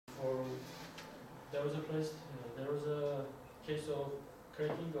there was a place, there was a case of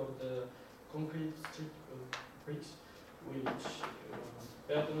cracking of the concrete street bricks, which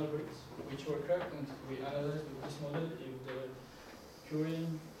diagonal bricks, which were cracked, and we analyzed with this model if the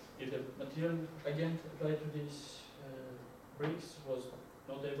curing, if the material again applied to these bricks was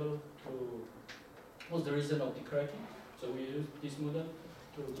not able to, was the reason of the cracking. So we used this model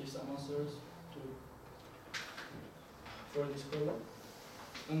to give some answers for this problem.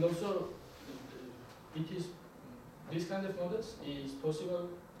 And also, it is, this kind of models is possible,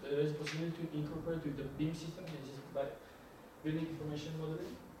 there is a possibility to incorporate with the BIM system, this is by building information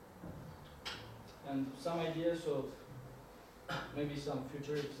modeling. And some ideas of maybe some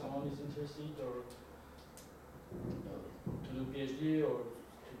future, if someone is interested, or to do PhD, or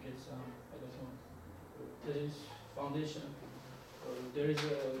to get some, I don't know, thesis, foundation. There is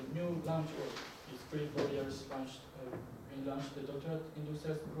a new launch, or it's 3-4 years launched, we launched the doctorate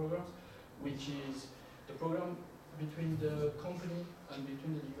industrial programs, which is the program between the company and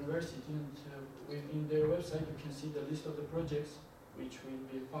between the university. And in their website you can see the list of the projects which will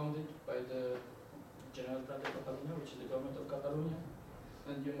be funded by the Generalitat de Catalunya, which is the government of Catalonia.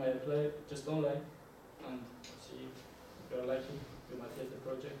 And you might apply just online and see if you are lucky, you might get the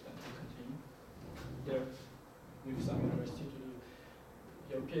project and you continue there with some university to do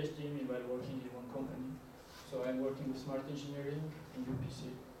your PhD meanwhile working in one company. So I'm working with smart engineering in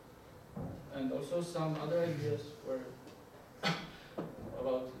UPC. And also some other ideas were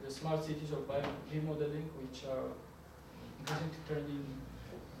about the smart cities or BIM modeling, which are increasingly trending in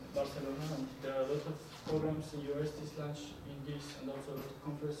Barcelona, and there are a lot of programs in universities launched in this, and also a lot of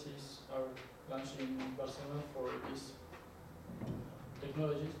conferences are launched in Barcelona for these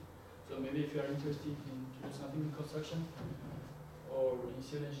technologies. So maybe if you are interested in to do something in construction or in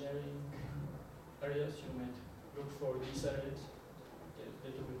civil engineering areas, you might look for these areas.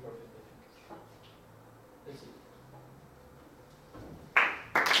 That will be perfect, I think. That's it. I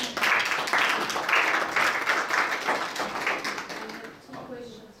have 2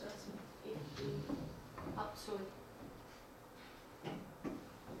 questions, Razmik. Sorry.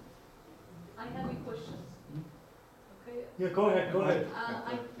 I have a question. Okay. Yeah, go ahead.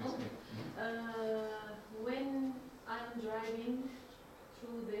 When I'm driving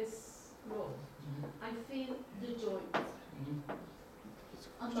through this road, I feel the joint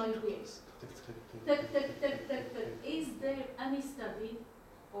on my wheels. Is there any study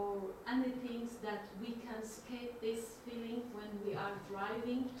or any things that we can escape this feeling when we are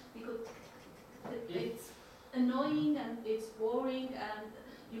driving? Because it's annoying and it's boring and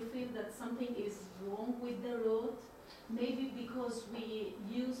you feel that something is wrong with the road. Maybe because we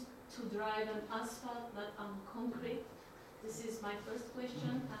used to drive on asphalt, not on concrete. This is my first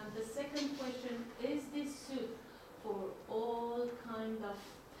question. And the second question, is this suit for all kind of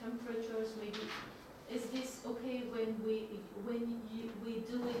temperatures? Maybe is this okay when we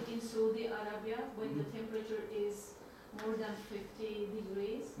do it in Saudi Arabia when the temperature is more than 50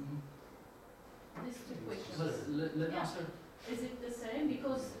 degrees? These 2 questions. Let me answer. Is it the same?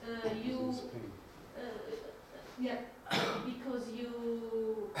 Because because you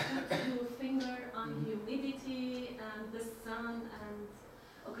put your finger on humidity and the sun, and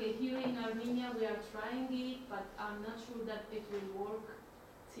okay, here in Armenia we are trying it, but I'm not sure that it will work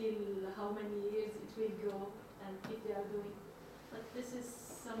till how many years it will go, and if they are doing. But this is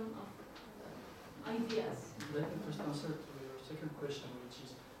some of the ideas. Let me first answer to your second question, which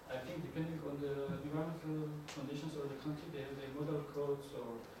is, I think depending on the environmental conditions or the country, they have their model codes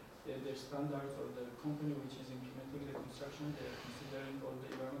or their standards, or the company which is implementing the construction, they are considering all the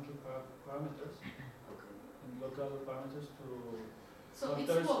environmental parameters and local parameters to. So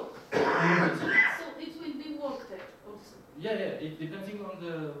it's work. So it will be work there also. Yeah. It depending on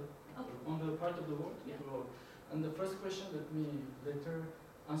the part of the work it will work. And the first question, let me later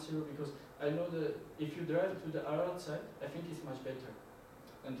answer, because I know that if you drive to the Arad side, I think it's much better.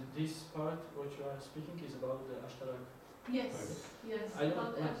 And this part, what you are speaking, is about the Ashtarak. Yes,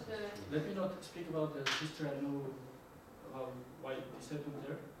 about the Ashtarak. Let me not speak about the history. I know why this happened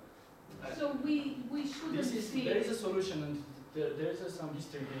there. So we shouldn't see. There is a solution, and there is some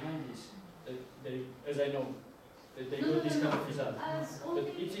history behind this. They, as I know, they got this kind of result. But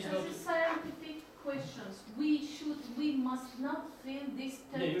it is not scientific questions. We must not feel this.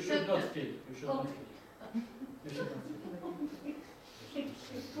 Yeah, you should not feel. You should not feel. You should not feel.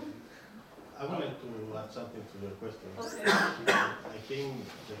 I would like to add something to your question. Okay. I think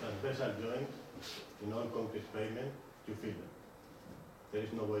the transversal joint in all concrete pavement, you feel it. There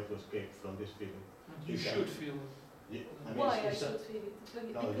is no way to escape from this feeling. You should feel. Yeah, I mean, why I should feel it?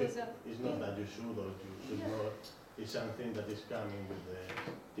 No, because it's not that you should or you should not. It's something that is coming with the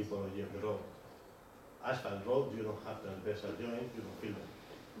typology of the road. asphalt road, you don't have transversal joints, you don't fill them.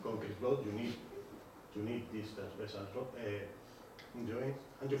 Concrete road, you need these transversal joints,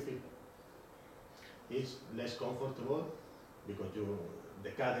 and you fill them. It's less comfortable because the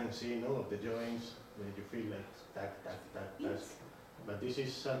cadence of the joints, you feel like tack, tack, tack, tack. Yes. But this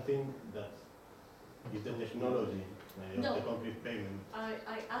is something that is the technology of No. the concrete pavement.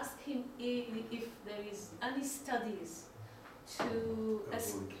 I asked him if there is any studies to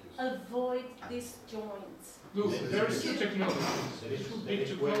avoid these joints. Look, Yes. there is two technologies. There is- Two there big is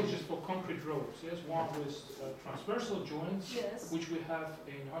technologies for concrete roads. Yes, one with transversal joints, Yes. which we have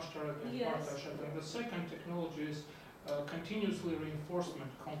in Ashtarak and Yes. Bartashat, and the second technology is continuously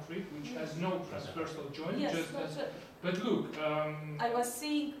reinforcement concrete, which has no transversal joint. Yes, Just as, but but look, I was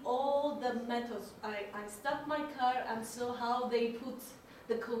seeing all the methods. I stopped my car and saw how they put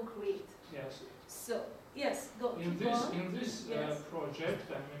the concrete. yes, So, yes, go in keep on. this Yes. project,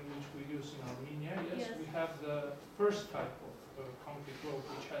 I mean, which we use in Armenia, yes, Yes. we have the first type of concrete road,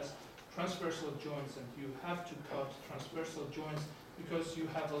 which has transversal joints, and you have to cut transversal joints because you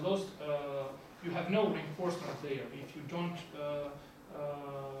have a lost, you have no reinforcement layer. If you don't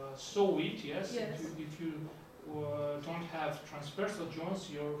sew it, yes, Yes. if you don't have transversal joints,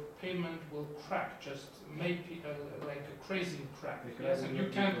 your pavement will crack, just maybe like a crazy crack, yes, and you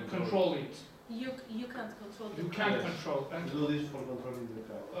can't control it. You can't control the You car. can't Yes. control. And Do this for controlling the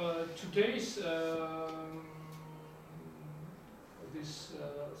car. today's this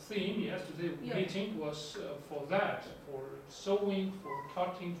theme, yes, today's Yeah. meeting was for that, for sewing, for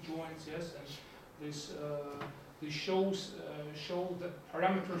cutting joints, yes, and this show the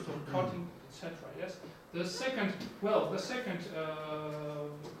parameters of cutting, etc. Yes. The second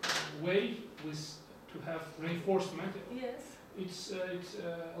way was to have reinforcement. Yes. It's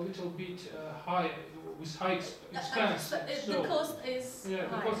a little bit high with high expense. The cost is Yeah,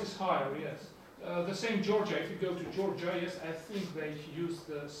 high. because it's higher, yes. The same Georgia, if you go to Georgia, yes, I think they use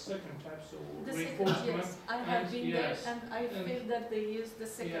the second type, so The second, reinforcement. yes, I have and been yes, there and I and feel that they use the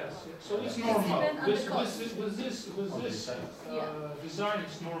second Yes, one. yes, so it's It's normal. depend on the cost. With this design,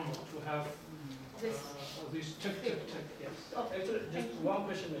 it's normal to have This. this tech, yes. Oh, Actually, just thank you. one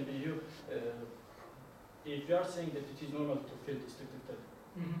question maybe you. If you are saying that it is normal to fill this technical,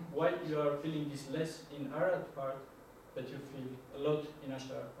 Mhm. why you are feeling this less in Arad part, but you feel a lot in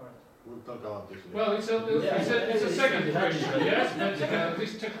Ashtar part? We'll talk about this later. Well, it's a second question, yes, but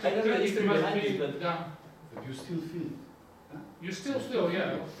this tech I don't know the history must behind be it, but- done. But you still feel. You still feel, yeah.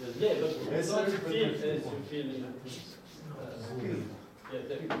 Yeah, but you Yes, don't sir. feel as you feel in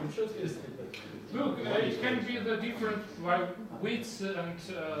you should feel still, but Look, it can be the different like widths and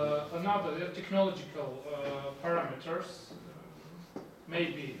another technological parameters,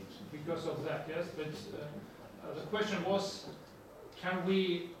 maybe because of that, yes. But the question was, can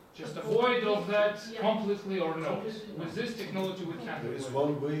we just avoid of that Yeah. completely or no? Completely, no. With this technology, we can't There is avoid.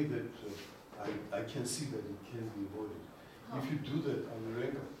 one way that I can see that it can be avoided. If you do that on the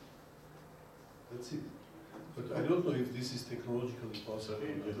ankle, that's it. But I don't know if this is technologically So possible.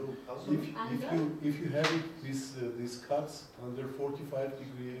 if you do also, If you have it, these cuts under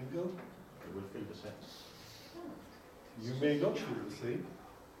 45-degree angle, you will feel the same. you may not feel the same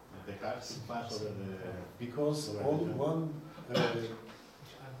The cars pass over the. because all one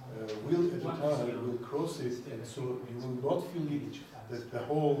wheel at a time will cross it, and so you will not feel it that the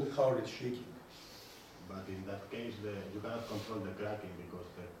whole car is shaking. But in that case, you cannot control the cracking because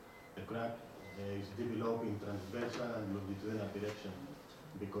the crack is developing transversal and longitudinal direction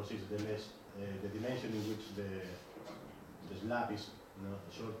because it's the dimension in which the slab is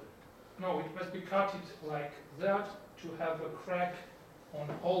shorter. No, it must be cut it like that to have a crack on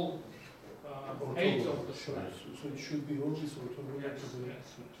all 8 of the So slab. so it should be always orthogonal Yes, to the yes.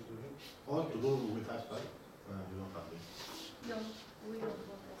 to the head. Or to do with asphalt, you don't have this. No, we don't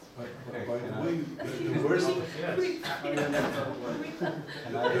want that. But Okay, by the can way, the worst,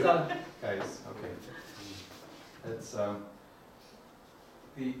 Can I, guys, okay. It's,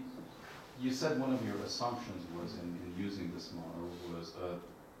 you said one of your assumptions was in using this model was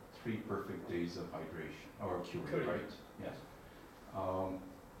 3 perfect days of hydration, or curing, Curing. right? Yes.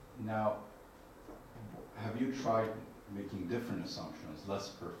 Now, have you tried making different assumptions, less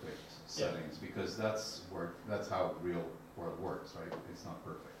perfect settings? Because that's how real world works, right? It's not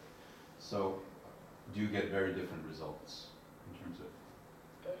perfect. So, do you get very different results in terms of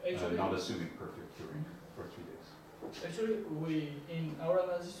actually, not assuming perfect curing for 3 days? actually, in our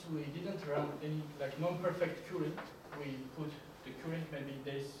analysis we didn't run any like non-perfect curing. We put the curing maybe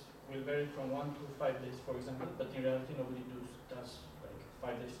days will vary from 1 to 5 days, for example. But in reality, nobody does like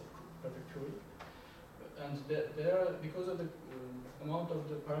 5 days of perfect curing. And there are, because of the amount of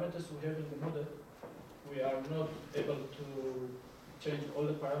the parameters we have in the model, we are not able to change all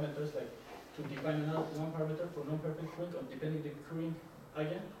the parameters, like to define one parameter for non-perfect cooling, or depending the cooling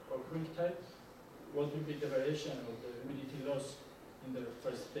agent or cooling type, what will be the variation of the humidity loss in the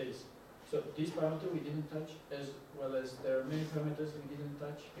first phase. So this parameter we didn't touch, as well as there are many parameters we didn't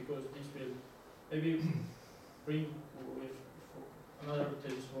touch, because this will maybe bring with another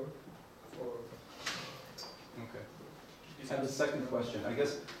thesis work for Okay. this. And the second question, I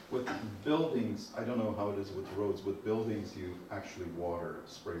guess with buildings, I don't know how it is with roads. With buildings, you actually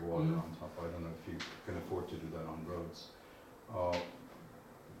spray water Mhm. on top. I don't know if you can afford to do that on roads.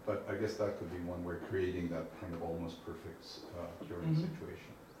 But I guess that could be one way, creating that kind of almost perfect curing Mhm.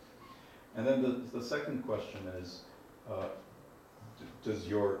 situation. And then the second question is, does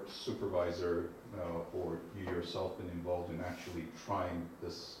your supervisor or you yourself been involved in actually trying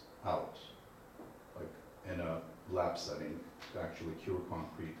this out, like in a lab setting, to actually cure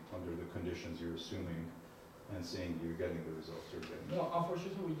concrete under the conditions you're assuming, and seeing you're getting the results you're getting? No,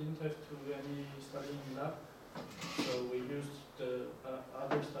 unfortunately, we didn't have to do any study in lab, so we used the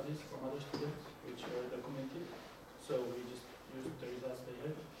other studies from other students, which were documented. So we just used the results they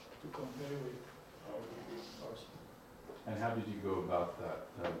had to compare with ours. And how did you go about that?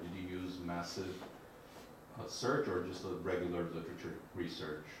 Did you use massive search or just a regular literature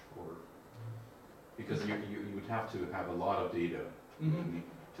research? Or because you would have to have a lot of data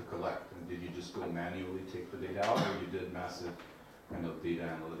to collect. And did you just go manually take the data out, or you did massive kind of data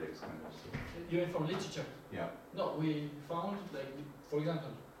analytics kind of stuff? Even from literature. Yeah. No, we found, like, for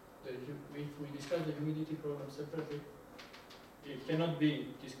example, if we discuss the humidity problem separately, it cannot be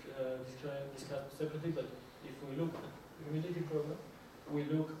discussed separately, but if we look at the humidity problem, we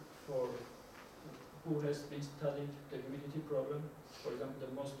look for who has been studied the humidity problem. For example,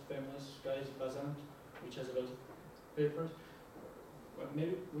 the most famous guy is Bazant, which has a lot of papers. Well,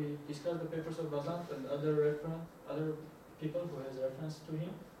 maybe we discuss the papers of Bazant and other people who has reference to him,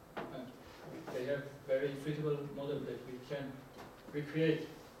 and they have very suitable model that we can recreate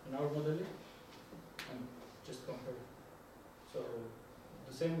in our modeling and just compare. So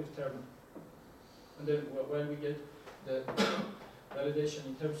the same with thermal. And then when we get the validation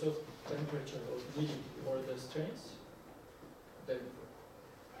in terms of temperature or humidity or the strains, then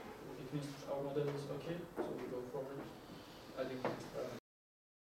it means our model is okay, so we go forward adding this parameter.